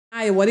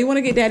Aya, what do you want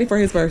to get Daddy for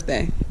his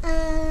birthday?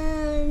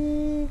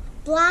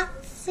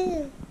 Blocks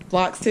 2.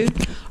 Blocks 2.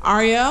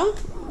 Ariel,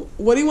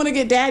 what do you want to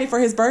get Daddy for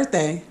his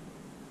birthday?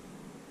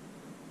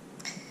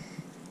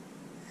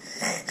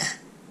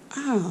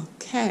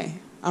 Okay.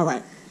 All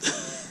right.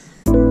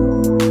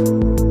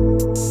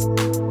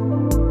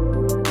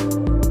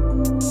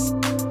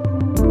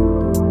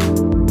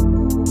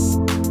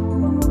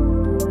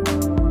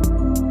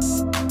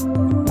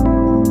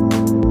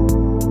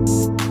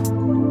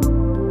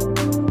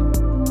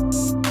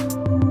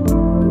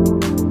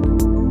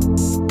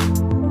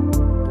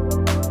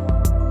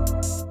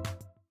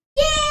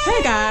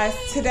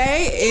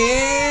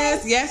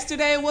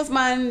 Yesterday was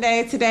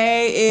Monday.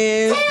 Today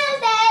is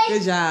Tuesday.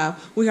 Good job.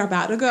 We are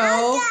about to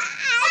go.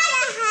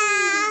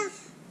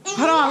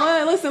 Hold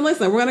on,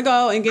 listen. We're gonna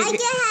go and get. I can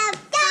have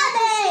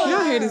garbage.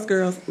 Y'all hear these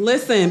girls?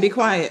 Listen, be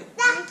quiet.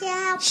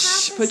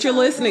 Shh, put your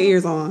listening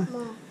ears on.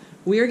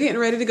 We are getting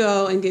ready to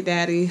go and get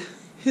Daddy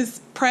his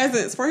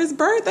presents for his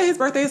birthday. His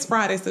birthday is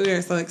Friday, so we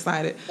are so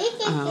excited.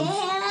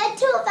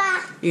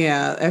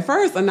 Yeah, at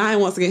first Anaya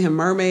wants to get him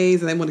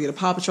mermaids and they want to get a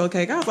Paw Patrol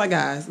cake. I was like,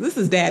 guys, this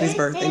is Daddy's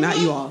birthday, not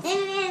you all.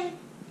 And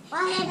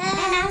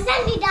a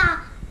sunny doll.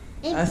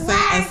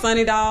 A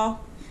sunny doll.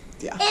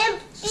 Yeah.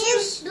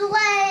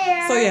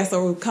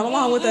 So come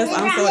along with us.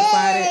 I'm so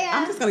excited.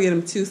 I'm just gonna get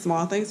him 2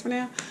 small things for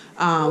now.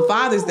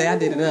 Father's Day, I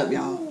did it up,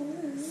 y'all.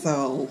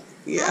 So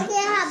yeah,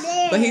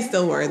 but he's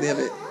still worthy of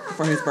it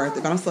for his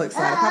birthday. But I'm so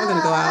excited. Probably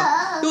gonna go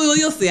out.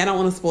 You'll see. I don't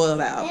want to spoil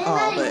it out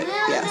all, but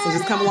yeah. So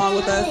just come along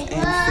with us and see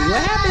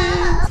what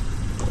happens.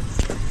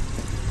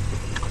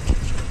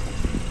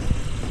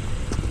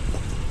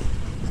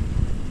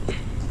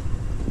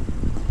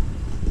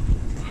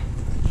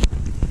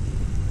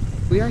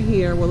 We are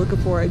here. We're looking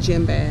for a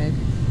gym bag.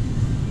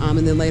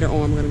 And then later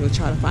on, we're going to go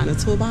try to find a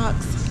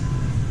toolbox.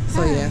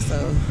 So, yeah.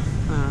 So,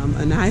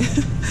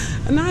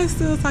 Anaya's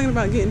still talking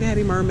about getting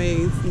Daddy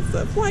mermaids and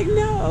stuff. Like,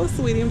 no,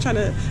 sweetie. I'm trying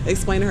to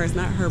explain to her it's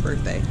not her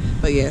birthday.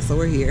 But, yeah, so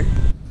we're here.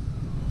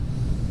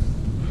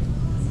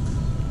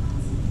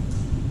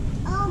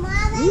 Oh, Mom,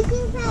 I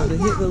can play to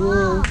hit the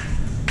little...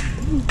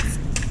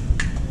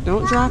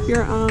 Don't drop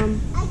your... I can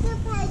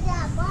play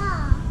that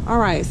ball. All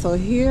right, so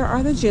here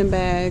are the gym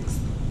bags.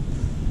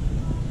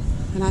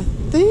 And I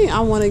think I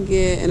want to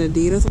get an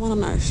Adidas one. I'm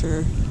not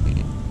sure.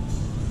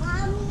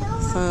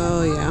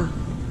 So, yeah.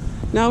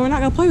 No, we're not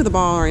going to play with the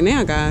ball right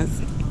now, guys.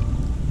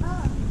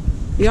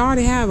 You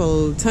already have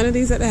a ton of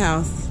these at the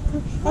house.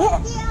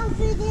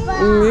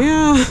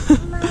 Yeah.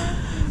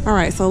 All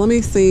right, so let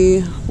me see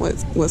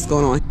what's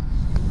going on.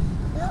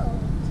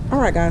 All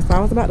right, guys, so I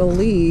was about to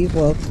leave.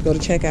 Well, go to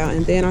checkout.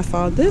 And then I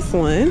saw this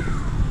one.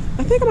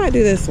 I think I might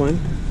do this one.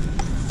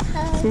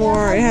 It's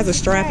more, it has a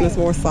strap and it's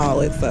more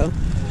solid, so.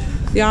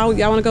 Y'all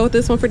want to go with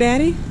this one for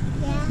Daddy?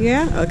 Yeah.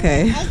 Yeah?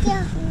 Okay.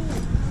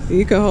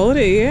 You can hold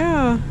it,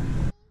 yeah.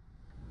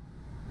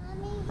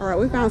 All right,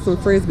 we found some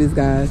Frisbees,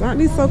 guys. Aren't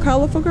these so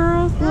colorful,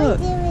 girls? Look.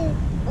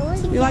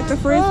 You like the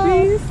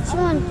Frisbees?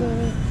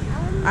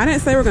 I didn't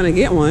say we're going to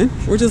get one.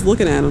 We're just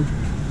looking at them.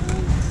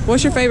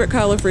 What's your favorite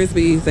color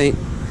Frisbee, you think?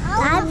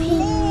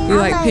 You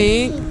like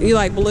pink? You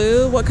like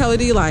blue? What color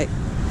do you like?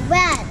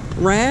 Red.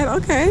 Red?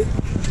 Okay.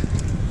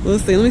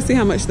 Let's see. Let me see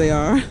how much they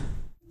are.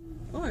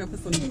 Oh, I got to put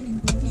some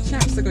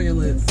chapstick on your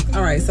lips.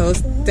 All right, so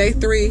it's day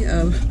 3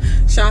 of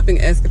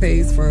shopping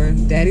escapades for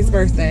Daddy's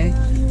birthday.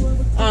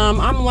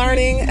 I'm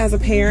learning as a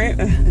parent,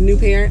 a new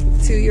parent,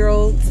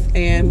 2-year-olds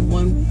and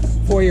 1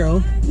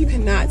 4-year-old. You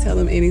cannot tell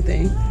them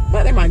anything,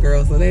 but they're my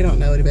girls, so they don't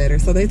know any better.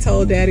 So they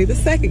told Daddy the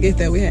second gift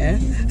that we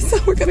had, so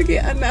we're gonna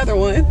get another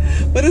one.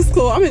 But it's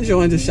cool. I'm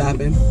enjoying just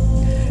shopping.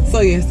 So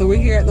yeah, so we're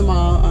here at the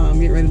mall,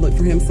 getting ready to look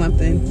for him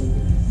something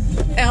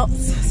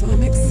else. So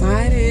I'm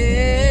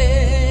excited.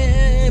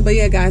 But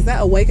yeah, guys,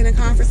 that Awakening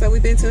conference that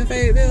we've been to in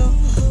Fayetteville,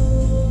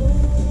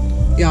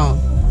 y'all,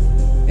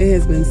 it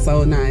has been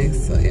so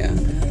nice. So yeah,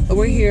 but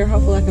we're here.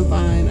 Hopefully I can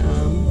find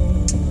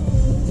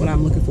what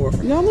I'm looking for.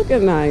 Y'all look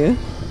at Naya.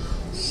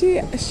 She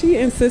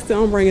insisted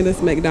on bringing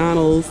this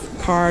McDonald's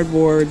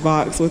cardboard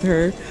box with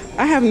her.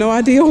 I have no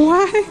idea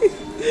why.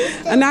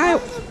 And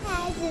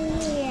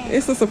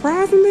it's a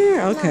surprise in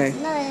there? Okay.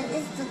 No,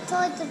 it's the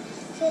toy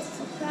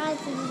surprise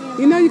in there.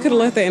 You know you could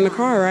have left that in the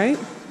car, right?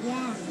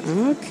 Yeah.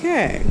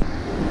 Okay.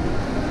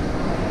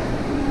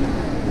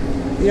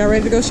 Y'all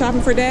ready to go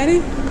shopping for Daddy?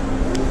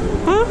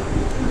 Huh?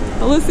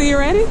 Alyssa, you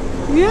ready?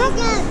 Yeah?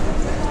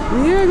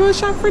 Yeah, going to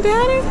shop for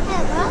Daddy?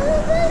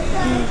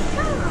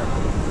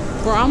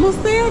 We're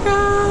almost there,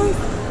 guys.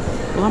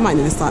 Well, I might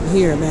need to stop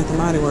here at Bath and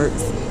Body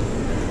Works.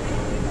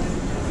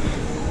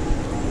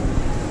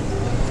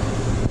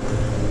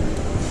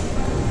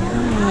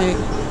 All right.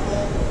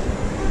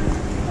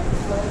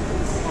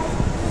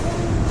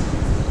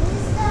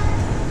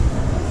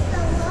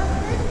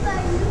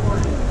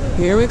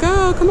 Here we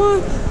go. Come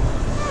on.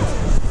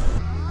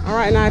 All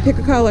right, now pick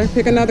a color.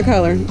 Pick another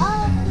color.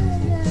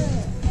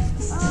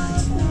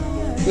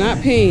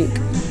 Not pink.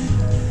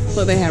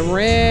 So they have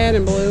red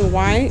and blue,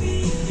 white.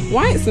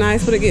 White's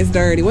nice, but it gets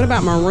dirty. What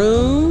about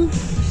maroon?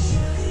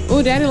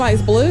 Oh, Daddy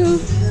likes blue.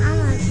 I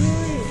like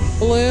blue.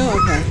 Blue,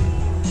 okay.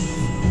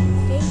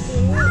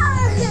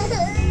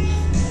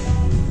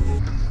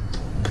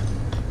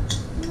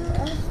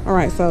 All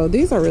right, so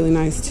these are really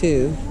nice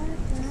too.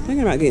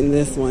 Thinking about getting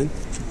this one.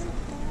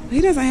 He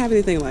doesn't have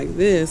anything like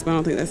this, but I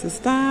don't think that's his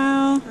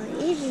style.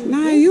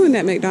 Nah, you in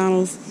that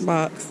McDonald's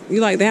box. You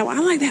like that one?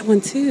 I like that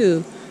one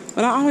too,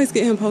 but I always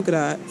get him polka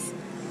dots.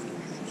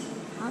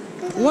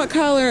 What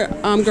color,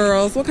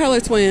 girls? What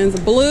color twins?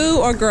 Blue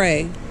or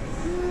gray?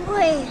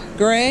 Gray.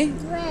 Gray?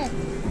 Red.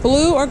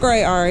 Blue or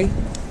gray, Ari?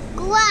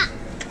 Guac.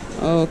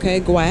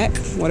 Okay,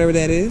 guac, whatever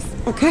that is.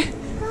 Okay.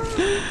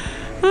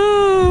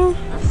 Oh.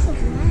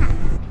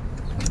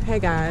 Hey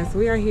guys,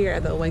 we are here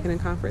at the Awakening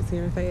Conference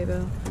here in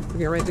Fayetteville. We're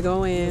getting ready to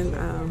go in,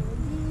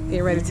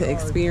 get ready to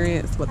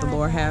experience what the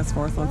Lord has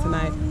for us on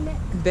tonight.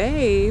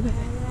 Babe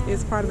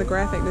is part of the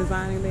graphic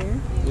designing there.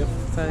 Yep.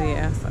 So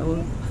yeah,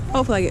 so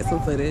hopefully I get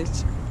some footage.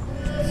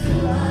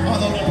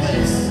 All over the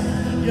place.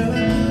 You're a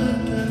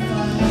good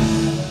father.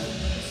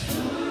 It's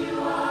who you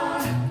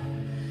are.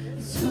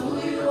 It's who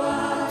you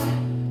are.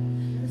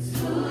 It's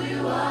who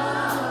you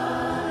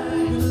are.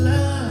 You're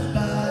loved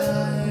by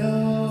you.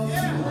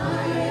 It's who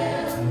I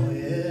am. Oh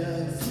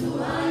yeah. It's who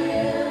I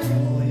am.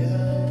 Oh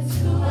yeah. It's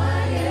who I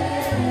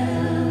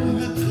am.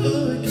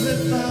 You're a good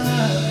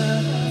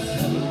father.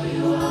 It's who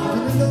you are.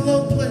 Even in the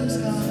low place,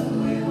 God.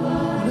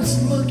 When it's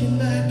looking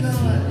back on.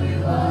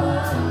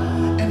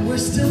 And we're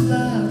still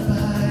loved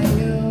by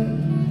you.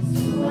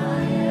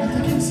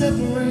 Nothing can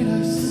separate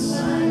us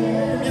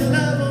from your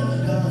love, oh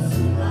God.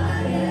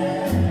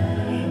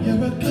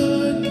 You're a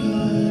good,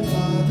 good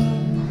father.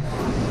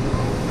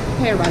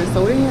 Hey everybody, so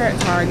we're here at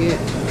Target.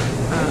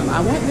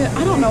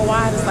 I don't know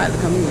why I decided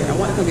to come here. I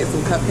want to go get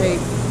some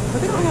cupcakes,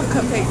 but they don't have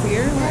cupcakes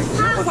here. Like,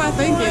 what was I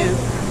thinking?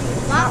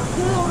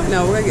 Popcorn.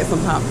 No, we're gonna get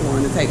some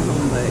popcorn to take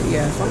home, but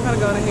yeah, so I'm gonna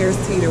go to Harris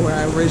Teeter where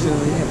I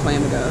originally had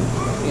planned to go.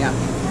 Yeah.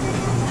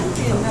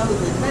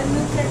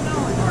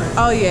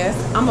 Oh yes,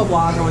 I'm a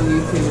vlogger on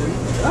YouTube.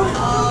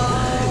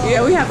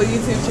 Yeah, we have a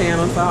YouTube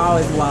channel, so I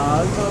always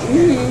vlog.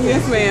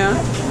 Yes, ma'am.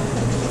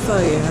 So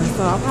yeah,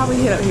 so I'll probably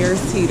hit up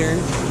Harris Teeter.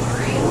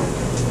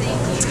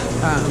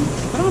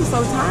 But I'm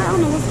so tired. I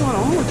don't know what's going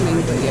on with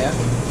me, but yeah.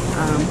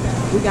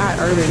 We got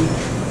Urban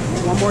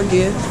one more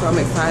gift, so I'm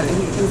excited.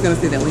 He's gonna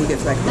see that when he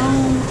gets back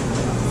home.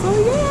 So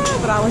yeah,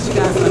 but I'll let you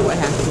guys know what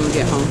happens when we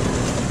get home.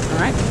 All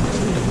right.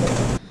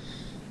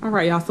 All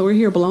right, y'all, so we're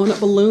here blowing up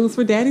balloons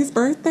for Daddy's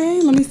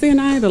birthday. Let me see,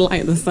 and I had to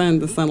light the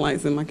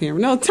sunlight's in my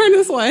camera. No, turn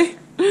this way.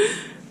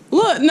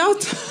 Look, no,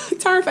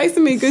 turn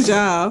facing me. Good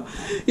job.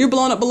 You're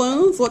blowing up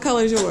balloons? What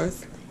color is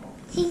yours?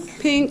 Pink.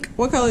 Pink.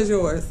 What color is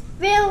yours?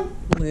 Blue.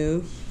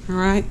 Blue. All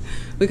right.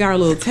 We got our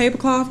little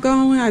tablecloth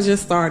going. I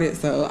just started,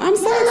 so I'm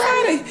so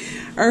excited.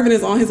 Irvin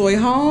is on his way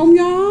home,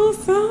 y'all,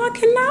 so I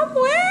cannot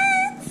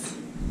wait.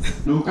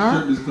 No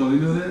shirt this color, you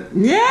know that?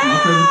 Yeah. My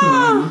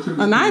favorite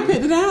color. And I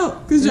picked it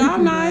out. Good job,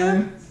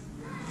 Naya.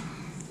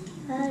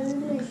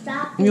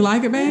 You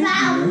like it, babe?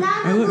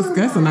 It looks good.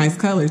 That's a nice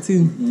color,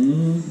 too.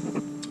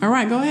 All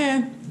right, go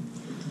ahead.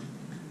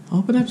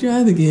 Open up your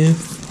other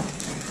gift.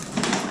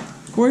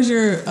 Where's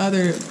your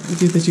other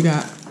gift that you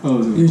got?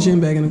 Oh, your gym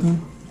bag in the car.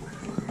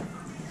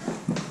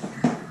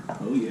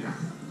 Oh, yeah.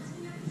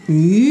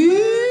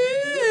 Yeah.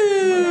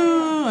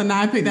 And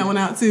I picked that one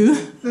out, too.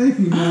 Thank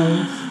you,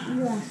 guys.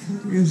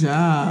 Good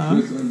job.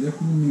 Yes, I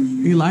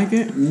definitely You like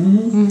it?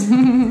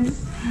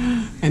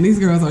 And these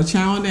girls are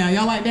chowing down.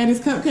 Y'all like Daddy's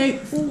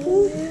cupcakes?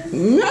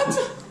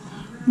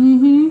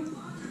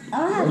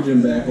 I'll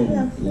gym back a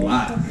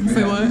lot.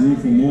 Say what? Room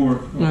for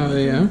more. Oh,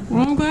 yeah.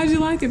 Well, I'm glad you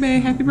like it,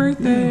 babe. Happy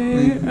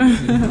birthday.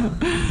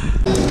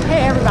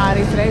 Hey,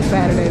 everybody. Today's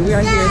Saturday. We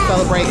are here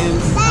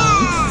celebrating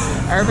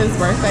Irvin's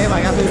birthday.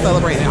 Like, I've been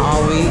celebrating it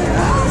all week.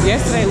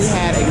 Yesterday, we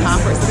had a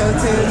conference to go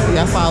to.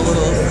 Y'all saw a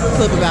little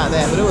clip about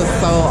that, but it was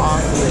so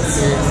awesome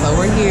experience. So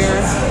we're here.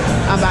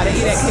 I'm about to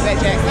eat at Kickback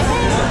Jack's.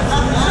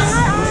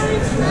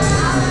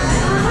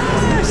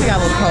 She got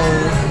a little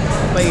cold.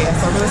 But yeah,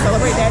 so we're going to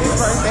celebrate Daddy's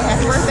birthday.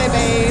 Happy birthday,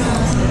 babe.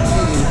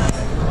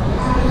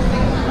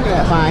 Look at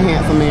that fine,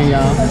 handsome man,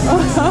 y'all.